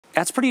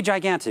That's pretty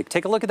gigantic.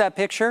 Take a look at that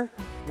picture.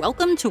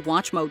 Welcome to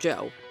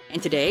WatchMojo,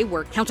 and today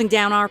we're counting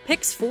down our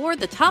picks for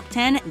the top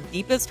 10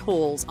 deepest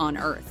holes on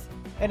Earth.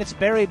 And it's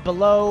buried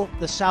below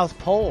the South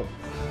Pole.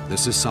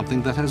 This is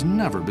something that has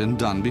never been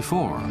done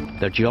before.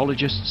 They're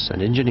geologists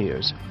and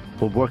engineers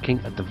who are working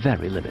at the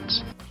very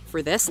limits.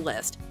 For this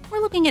list,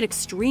 we're looking at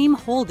extreme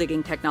hole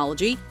digging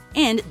technology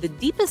and the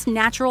deepest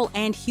natural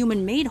and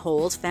human-made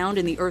holes found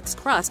in the Earth's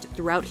crust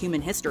throughout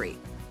human history.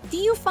 Do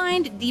you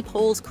find deep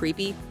holes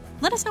creepy?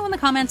 Let us know in the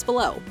comments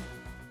below.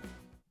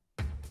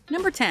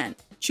 Number 10.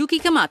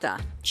 Chuquicamata,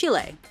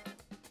 Chile.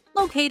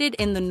 Located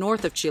in the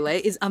north of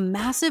Chile is a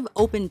massive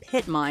open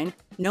pit mine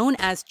known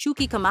as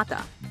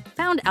Chuquicamata.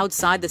 Found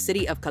outside the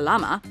city of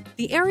Calama,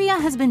 the area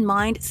has been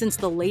mined since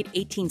the late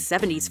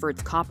 1870s for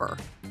its copper.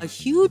 A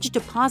huge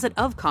deposit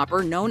of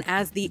copper known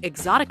as the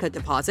Exotica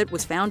deposit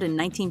was found in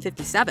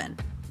 1957,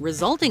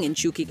 resulting in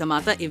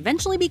Chuquicamata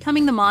eventually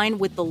becoming the mine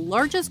with the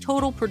largest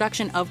total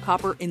production of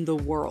copper in the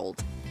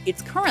world.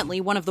 It's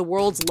currently one of the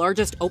world's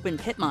largest open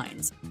pit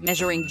mines,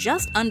 measuring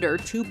just under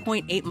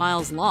 2.8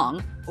 miles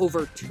long,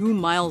 over 2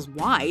 miles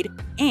wide,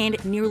 and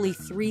nearly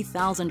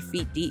 3,000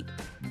 feet deep.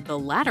 The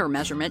latter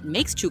measurement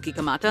makes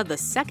Chuquicamata the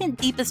second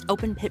deepest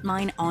open pit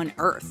mine on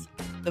Earth,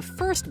 the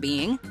first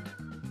being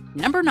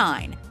Number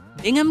 9.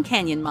 Bingham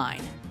Canyon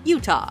Mine,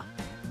 Utah.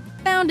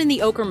 Found in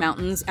the Ochre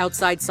Mountains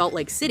outside Salt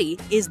Lake City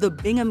is the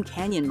Bingham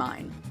Canyon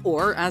Mine,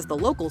 or as the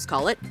locals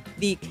call it,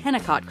 the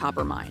Kennecott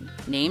Copper Mine,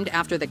 named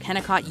after the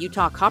Kennecott,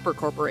 Utah Copper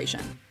Corporation.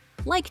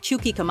 Like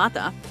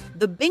Chuquicamata,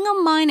 the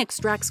Bingham Mine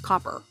extracts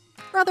copper.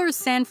 Brothers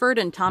Sanford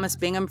and Thomas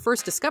Bingham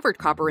first discovered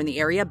copper in the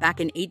area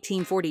back in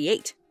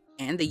 1848,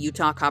 and the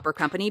Utah Copper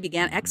Company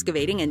began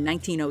excavating in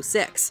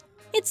 1906.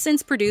 It's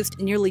since produced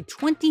nearly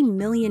 20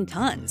 million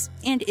tons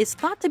and is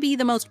thought to be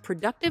the most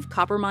productive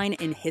copper mine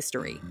in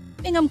history.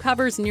 Bingham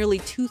covers nearly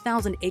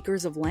 2,000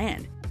 acres of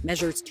land,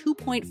 measures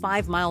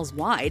 2.5 miles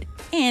wide,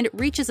 and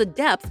reaches a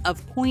depth of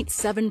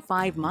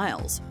 0.75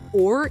 miles,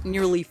 or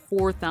nearly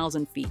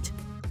 4,000 feet.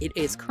 It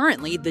is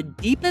currently the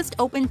deepest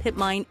open pit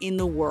mine in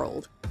the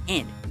world,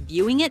 and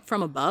viewing it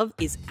from above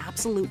is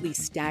absolutely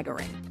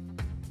staggering.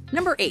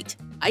 Number 8.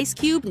 Ice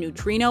Cube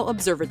Neutrino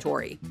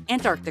Observatory,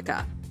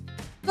 Antarctica.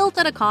 Built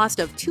at a cost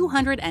of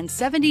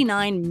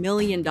 $279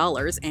 million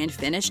and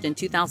finished in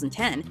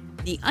 2010,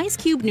 the Ice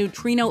Cube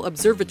Neutrino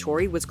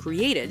Observatory was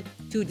created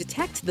to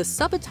detect the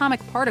subatomic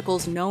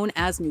particles known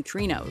as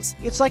neutrinos.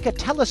 It's like a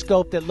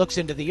telescope that looks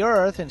into the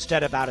Earth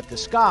instead of out at the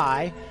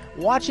sky,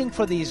 watching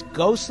for these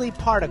ghostly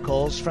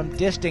particles from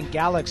distant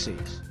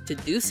galaxies. To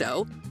do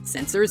so,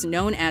 sensors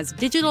known as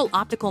digital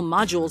optical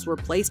modules were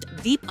placed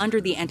deep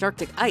under the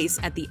Antarctic ice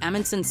at the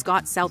Amundsen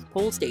Scott South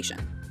Pole Station.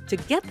 To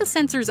get the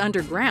sensors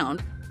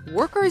underground,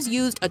 workers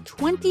used a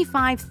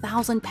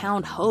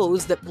 25,000-pound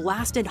hose that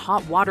blasted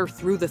hot water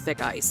through the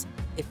thick ice,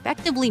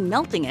 effectively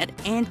melting it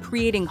and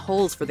creating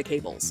holes for the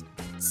cables.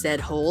 Said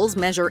holes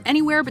measure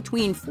anywhere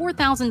between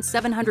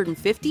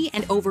 4,750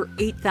 and over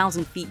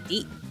 8,000 feet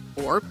deep.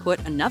 Or, put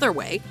another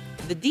way,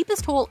 the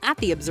deepest hole at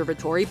the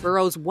observatory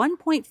burrows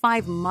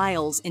 1.5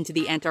 miles into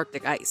the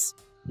Antarctic ice.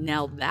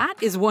 Now that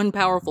is one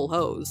powerful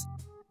hose.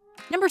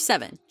 Number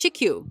 7.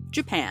 Chikyu,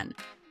 Japan.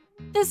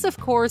 This, of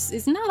course,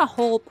 is not a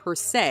hole per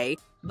se,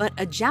 but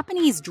a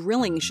Japanese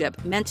drilling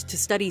ship meant to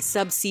study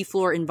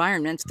sub-seafloor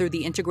environments through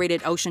the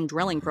Integrated Ocean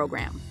Drilling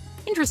Program.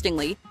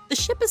 Interestingly, the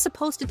ship is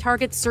supposed to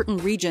target certain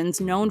regions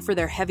known for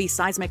their heavy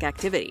seismic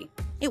activity.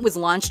 It was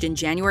launched in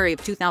January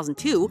of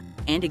 2002,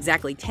 and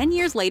exactly 10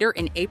 years later,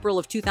 in April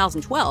of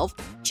 2012,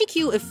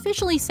 Chikyu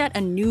officially set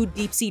a new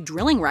deep-sea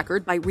drilling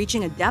record by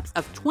reaching a depth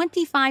of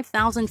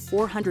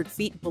 25,400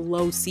 feet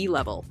below sea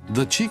level.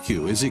 The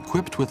Chikyu is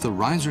equipped with the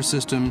riser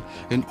system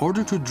in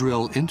order to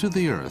drill into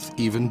the Earth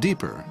even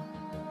deeper.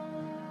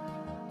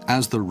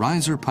 As the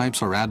riser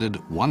pipes are added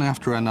one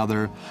after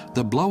another,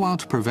 the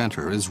blowout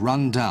preventer is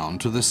run down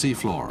to the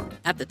seafloor.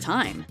 At the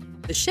time,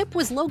 the ship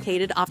was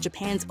located off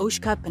Japan's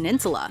Oshika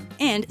Peninsula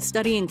and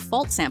studying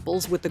fault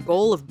samples with the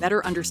goal of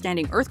better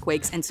understanding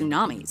earthquakes and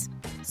tsunamis,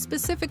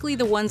 specifically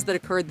the ones that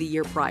occurred the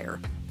year prior.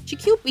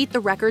 Chikyu beat the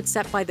record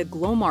set by the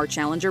Glomar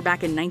Challenger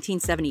back in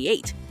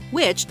 1978,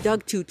 which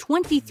dug to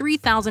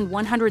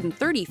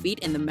 23,130 feet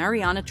in the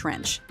Mariana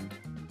Trench.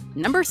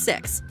 Number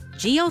 6.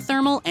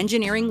 Geothermal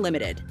Engineering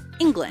Limited,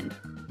 England.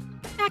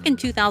 Back in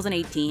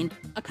 2018,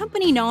 a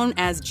company known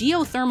as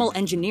Geothermal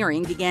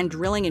Engineering began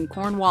drilling in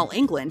Cornwall,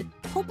 England,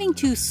 hoping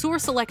to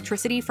source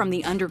electricity from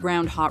the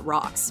underground hot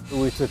rocks.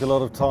 We took a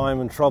lot of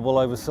time and trouble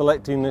over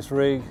selecting this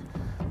rig,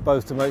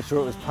 both to make sure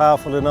it was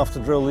powerful enough to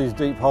drill these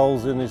deep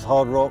holes in these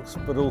hard rocks,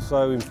 but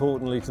also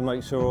importantly to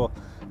make sure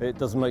it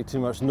doesn't make too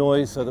much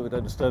noise so that we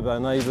don't disturb our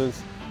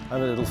neighbours,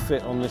 and it'll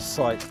fit on this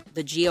site.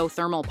 The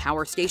geothermal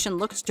power station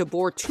looked to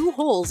bore 2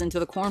 holes into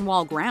the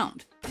Cornwall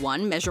ground,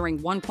 one measuring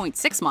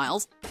 1.6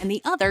 miles and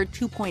the other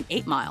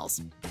 2.8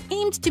 miles.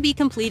 Aimed to be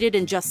completed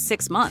in just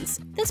 6 months,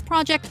 this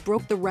project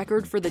broke the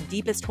record for the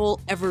deepest hole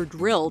ever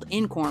drilled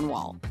in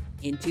Cornwall.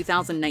 In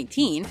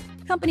 2019,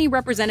 company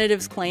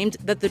representatives claimed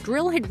that the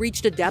drill had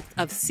reached a depth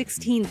of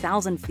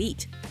 16,000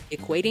 feet,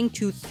 equating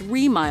to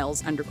 3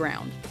 miles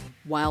underground.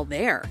 While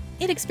there,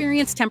 it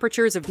experienced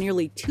temperatures of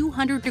nearly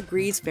 200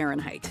 degrees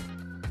Fahrenheit.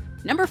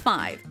 Number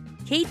 5.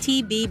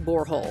 KTB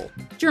Borehole,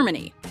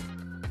 Germany.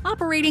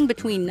 Operating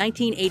between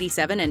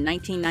 1987 and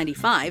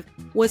 1995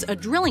 was a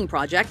drilling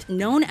project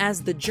known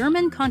as the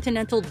German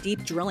Continental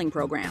Deep Drilling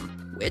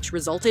Program, which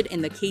resulted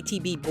in the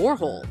KTB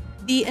Borehole,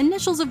 the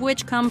initials of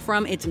which come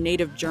from its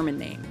native German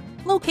name.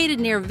 Located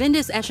near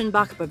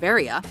Windisch-Eschenbach,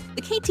 Bavaria,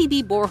 the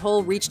KTB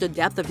borehole reached a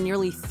depth of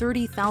nearly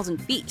 30,000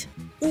 feet,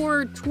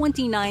 or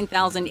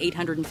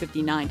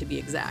 29,859 to be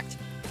exact.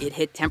 It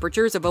hit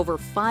temperatures of over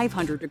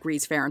 500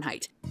 degrees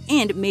Fahrenheit,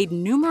 and made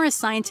numerous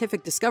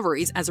scientific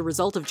discoveries as a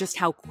result of just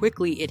how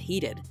quickly it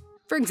heated.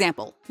 For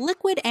example,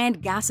 liquid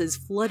and gases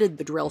flooded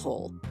the drill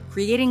hole,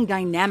 creating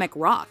dynamic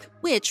rock,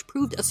 which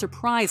proved a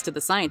surprise to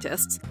the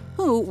scientists,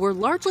 who were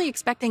largely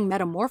expecting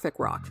metamorphic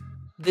rock.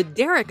 The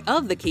derrick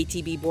of the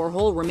KTB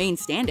borehole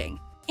remains standing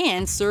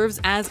and serves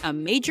as a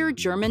major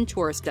German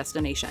tourist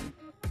destination.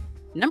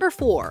 Number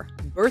 4.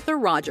 Bertha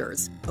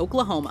Rogers,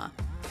 Oklahoma.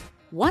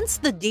 Once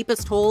the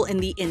deepest hole in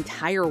the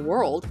entire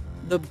world,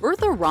 the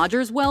Bertha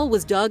Rogers well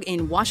was dug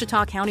in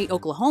Ouachita County,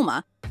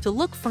 Oklahoma, to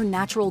look for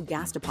natural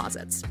gas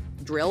deposits.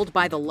 Drilled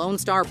by the Lone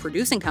Star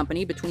Producing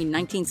Company between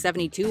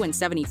 1972 and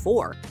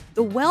 74,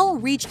 the well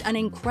reached an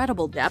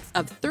incredible depth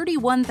of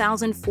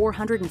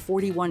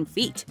 31,441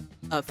 feet,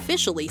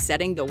 officially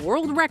setting the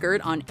world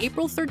record on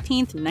April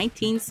 13,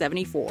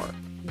 1974.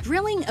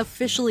 Drilling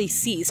officially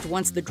ceased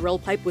once the drill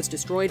pipe was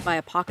destroyed by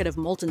a pocket of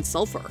molten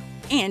sulfur,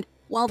 and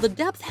while the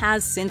depth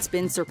has since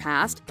been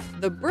surpassed,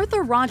 the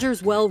Bertha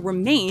Rogers well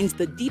remains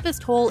the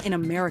deepest hole in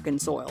American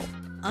soil.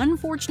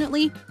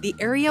 Unfortunately, the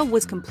area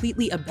was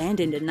completely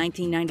abandoned in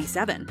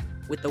 1997,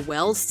 with the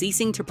wells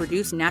ceasing to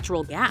produce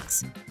natural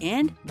gas,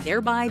 and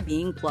thereby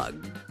being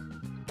plugged.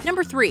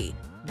 Number 3.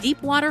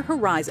 Deepwater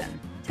Horizon,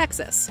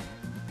 Texas.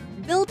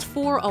 Built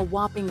for a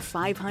whopping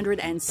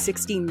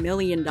 $560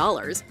 million,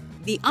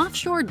 the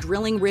offshore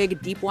drilling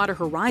rig Deepwater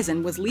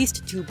Horizon was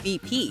leased to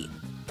BP,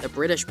 the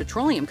British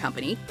Petroleum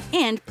Company,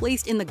 and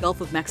placed in the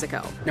Gulf of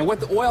Mexico. Now, what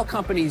the oil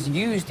companies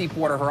use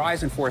Deepwater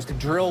Horizon for is to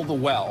drill the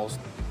wells.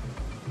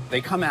 They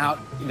come out,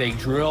 they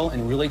drill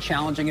in really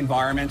challenging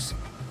environments,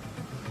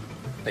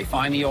 they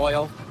find the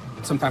oil,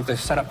 sometimes they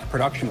set up the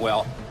production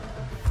well,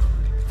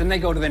 then they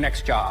go to the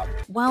next job.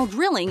 While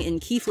drilling in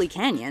Keithley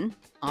Canyon,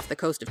 off the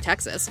coast of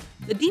Texas,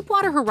 the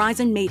Deepwater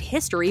Horizon made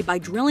history by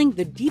drilling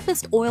the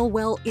deepest oil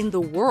well in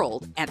the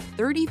world at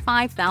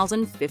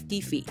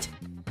 35,050 feet.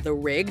 The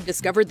rig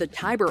discovered the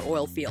Tiber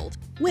oil field,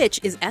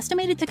 which is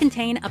estimated to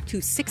contain up to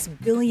 6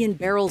 billion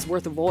barrels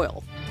worth of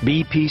oil.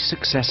 BP's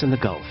success in the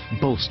Gulf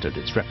bolstered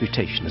its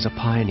reputation as a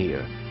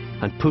pioneer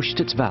and pushed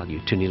its value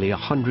to nearly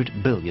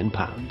 £100 billion.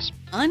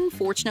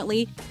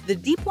 Unfortunately, the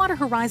Deepwater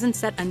Horizon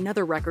set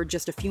another record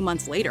just a few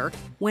months later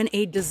when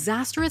a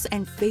disastrous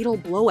and fatal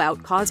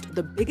blowout caused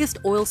the biggest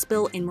oil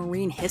spill in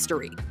marine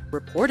history,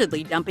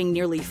 reportedly dumping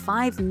nearly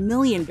 5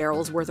 million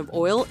barrels worth of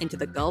oil into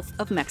the Gulf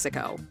of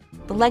Mexico.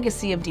 The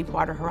legacy of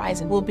Deepwater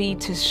Horizon will be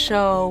to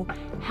show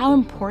how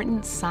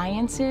important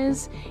science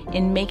is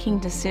in making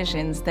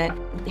decisions that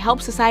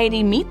help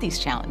society meet these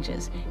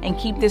challenges and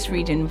keep this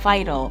region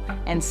vital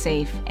and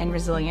safe and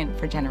resilient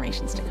for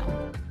generations to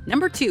come.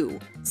 Number 2.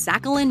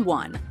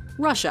 Sakhalin-1,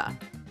 Russia.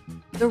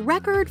 The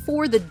record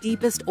for the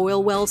deepest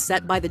oil well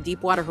set by the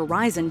Deepwater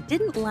Horizon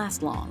didn't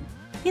last long.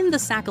 In the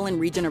Sakhalin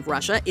region of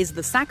Russia is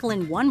the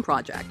Sakhalin-1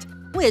 project,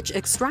 which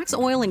extracts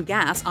oil and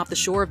gas off the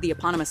shore of the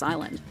eponymous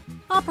island.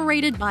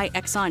 Operated by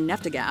Exxon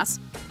Neftegas,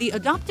 the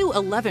Adoptu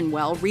 11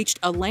 well reached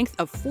a length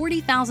of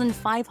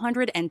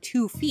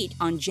 40,502 feet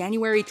on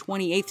January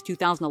 28,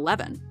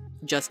 2011.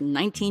 Just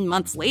 19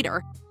 months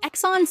later,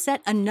 Exxon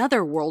set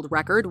another world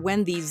record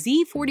when the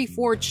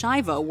Z44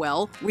 Chivo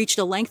well reached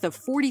a length of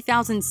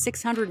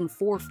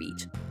 40,604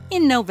 feet.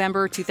 In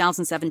November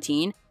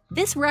 2017,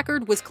 this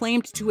record was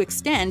claimed to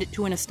extend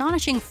to an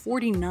astonishing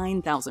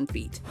 49,000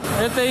 feet.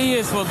 Это и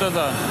есть вот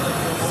это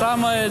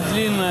самая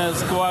длинная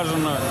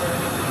скважина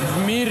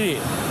в мире.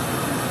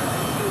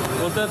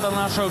 Вот это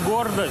наша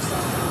гордость.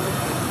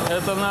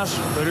 Это наш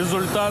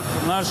результат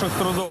наших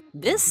трудов.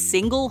 This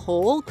single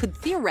hole could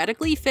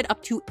theoretically fit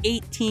up to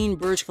 18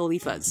 Burj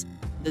Khalifas.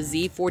 The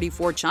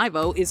Z44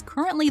 Chivo is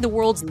currently the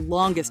world's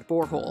longest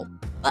borehole,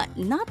 but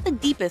not the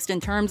deepest in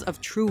terms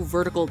of true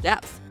vertical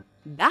depth.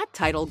 That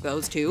title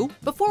goes to…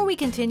 Before we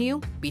continue,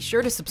 be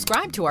sure to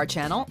subscribe to our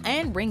channel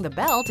and ring the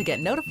bell to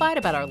get notified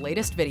about our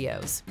latest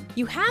videos.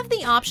 You have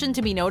the option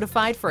to be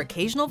notified for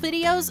occasional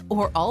videos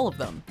or all of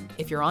them.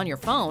 If you're on your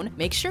phone,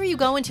 make sure you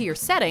go into your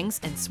settings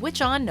and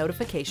switch on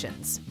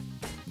notifications.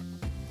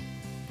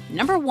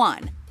 Number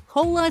 1.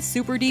 Kola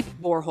Superdeep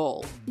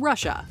Borehole,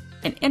 Russia.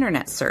 An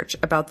internet search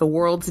about the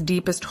world's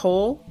deepest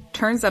hole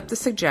turns up the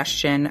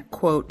suggestion,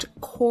 quote,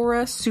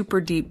 Kola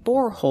Superdeep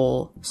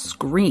Borehole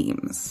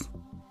screams.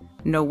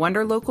 No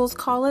wonder locals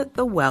call it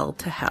the well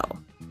to hell.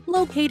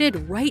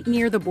 Located right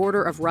near the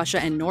border of Russia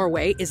and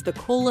Norway is the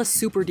Kola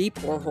Superdeep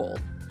Borehole,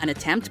 an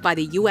attempt by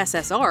the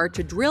USSR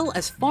to drill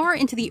as far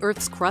into the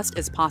Earth's crust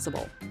as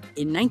possible.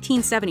 In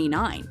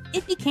 1979,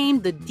 it became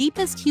the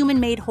deepest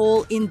human-made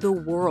hole in the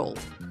world.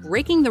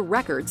 breaking the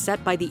record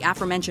set by the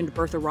aforementioned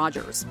Bertha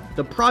Rogers.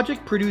 The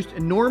project produced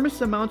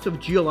enormous amounts of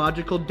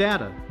geological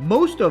data,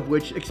 most of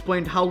which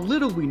explained how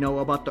little we know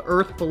about the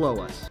Earth below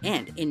us.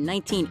 And in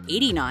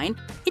 1989,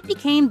 it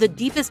became the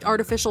deepest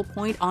artificial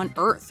point on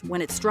Earth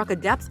when it struck a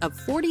depth of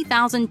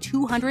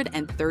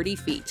 40,230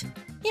 feet.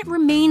 It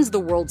remains the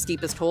world's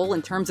deepest hole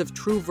in terms of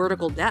true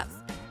vertical depth,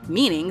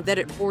 meaning that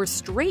it bores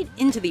straight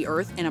into the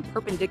Earth in a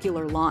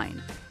perpendicular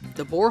line.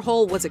 The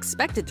borehole was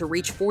expected to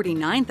reach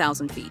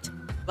 49,000 feet,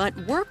 but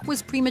work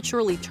was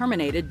prematurely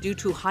terminated due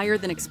to higher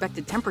than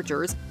expected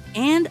temperatures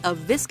and a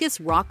viscous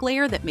rock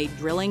layer that made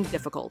drilling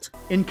difficult.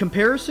 In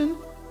comparison,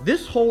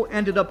 this hole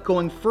ended up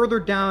going further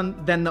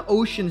down than the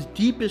ocean's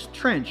deepest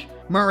trench,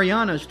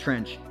 Mariana's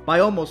Trench, by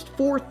almost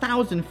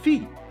 4,000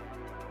 feet.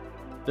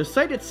 The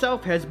site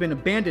itself has been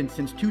abandoned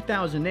since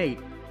 2008,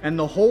 and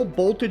the hole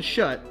bolted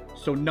shut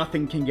so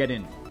nothing can get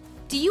in.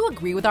 Do you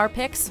agree with our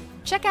picks?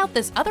 Check out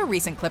this other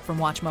recent clip from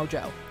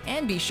WatchMojo,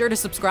 and be sure to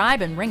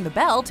subscribe and ring the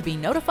bell to be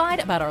notified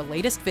about our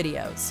latest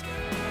videos.